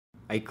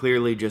I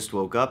clearly just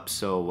woke up,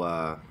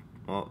 so,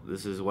 well,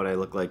 this is what I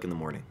look like in the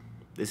morning.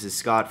 This is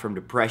Scott from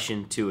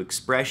Depression to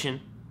Expression.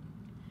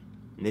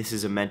 This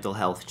is a mental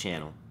health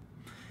channel.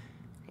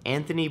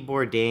 Anthony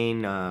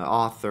Bourdain,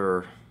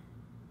 author,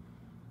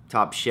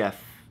 Top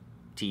Chef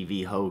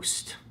TV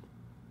host,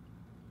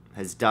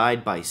 has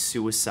died by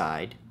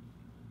suicide.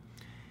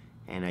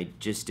 And I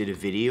just did a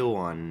video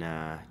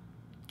on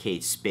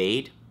Kate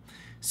Spade.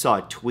 Saw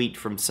a tweet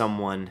from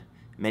someone,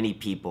 many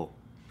people,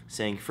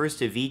 saying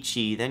first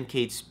Avicii, then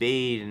Kate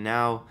Spade, and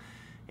now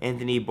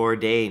Anthony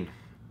Bourdain.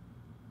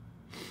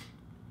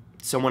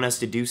 Someone has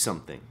to do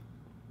something.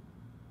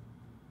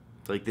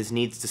 It's like, this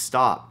needs to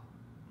stop.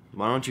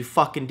 Why don't you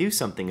fucking do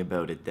something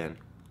about it then?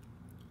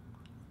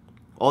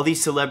 All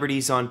these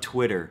celebrities on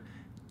Twitter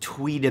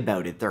tweet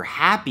about it. They're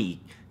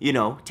happy, you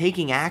know,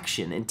 taking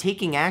action. And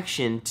taking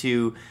action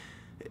to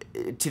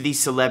these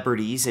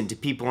celebrities and to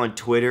people on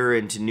Twitter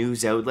and to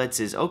news outlets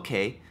is,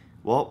 okay,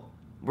 well,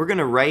 we're going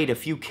to write a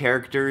few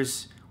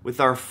characters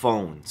with our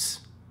phones.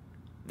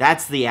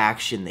 That's the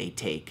action they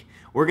take.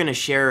 We're going to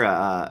share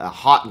a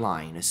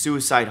hotline, a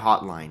suicide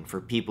hotline for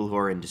people who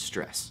are in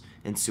distress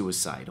and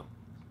suicidal.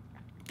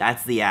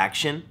 That's the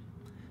action.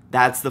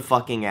 That's the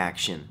fucking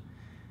action.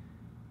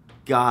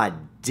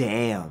 God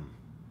damn.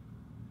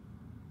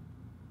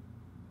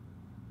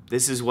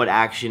 This is what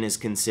action is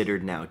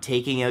considered now.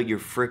 Taking out your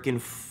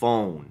frickin'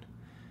 phone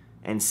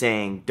and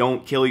saying,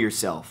 don't kill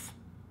yourself.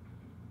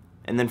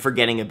 And then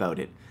forgetting about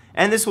it.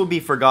 And this will be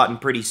forgotten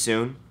pretty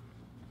soon.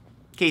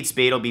 Kate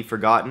Spade will be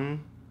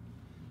forgotten.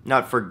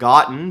 Not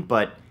forgotten,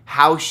 but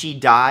how she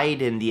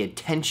died and the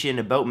attention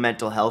about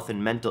mental health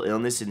and mental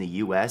illness in the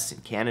US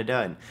and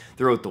Canada and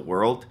throughout the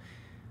world.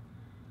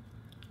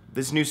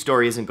 This news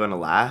story isn't going to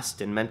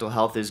last, and mental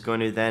health is going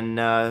to then,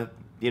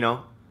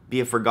 be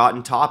a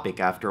forgotten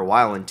topic after a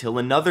while until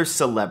another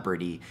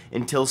celebrity,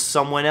 until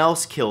someone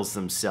else kills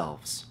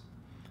themselves.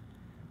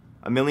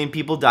 1 million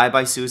people die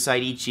by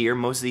suicide each year.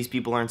 Most of these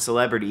people aren't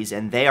celebrities,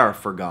 and they are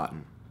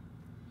forgotten.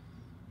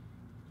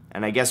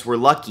 And I guess we're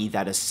lucky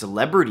that a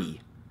celebrity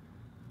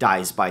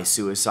dies by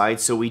suicide,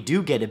 so we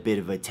do get a bit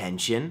of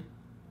attention.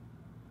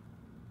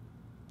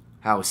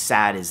 How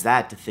sad is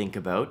that to think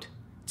about?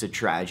 It's a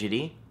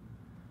tragedy.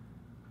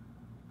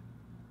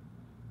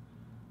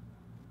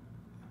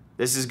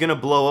 This is gonna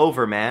blow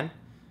over, man.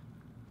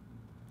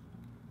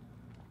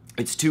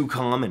 It's too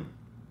common.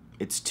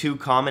 It's too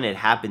common. It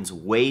happens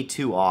way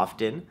too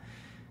often.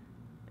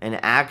 And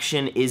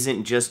action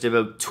isn't just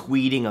about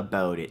tweeting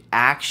about it.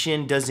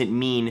 Action doesn't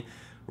mean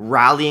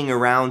rallying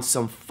around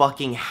some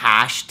fucking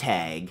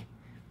hashtag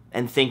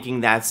and thinking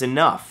that's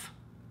enough.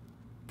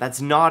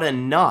 That's not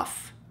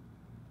enough.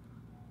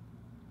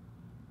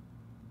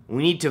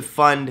 We need to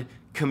fund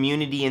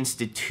community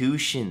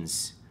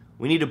institutions.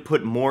 We need to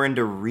put more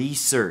into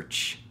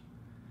research.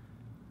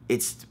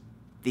 It's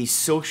these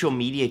social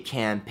media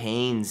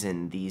campaigns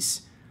and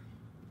these...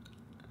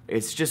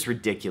 It's just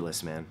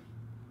ridiculous, man.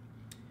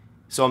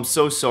 So I'm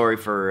so sorry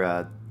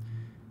for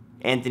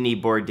Anthony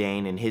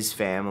Bourdain and his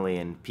family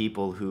and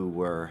people who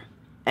were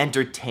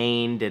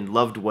entertained and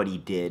loved what he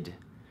did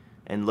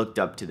and looked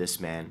up to this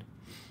man.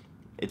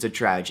 It's a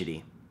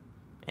tragedy.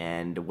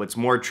 And what's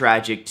more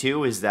tragic,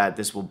 too, is that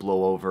this will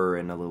blow over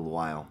in a little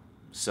while.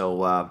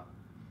 So,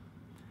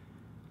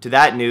 to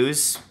that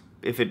news,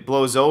 if it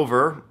blows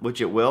over,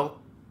 which it will,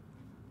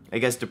 I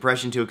guess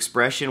Depression to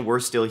Expression, we're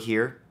still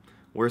here.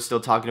 We're still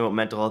talking about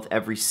mental health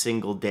every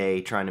single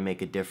day, trying to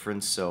make a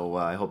difference. So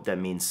I hope that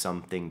means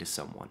something to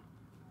someone.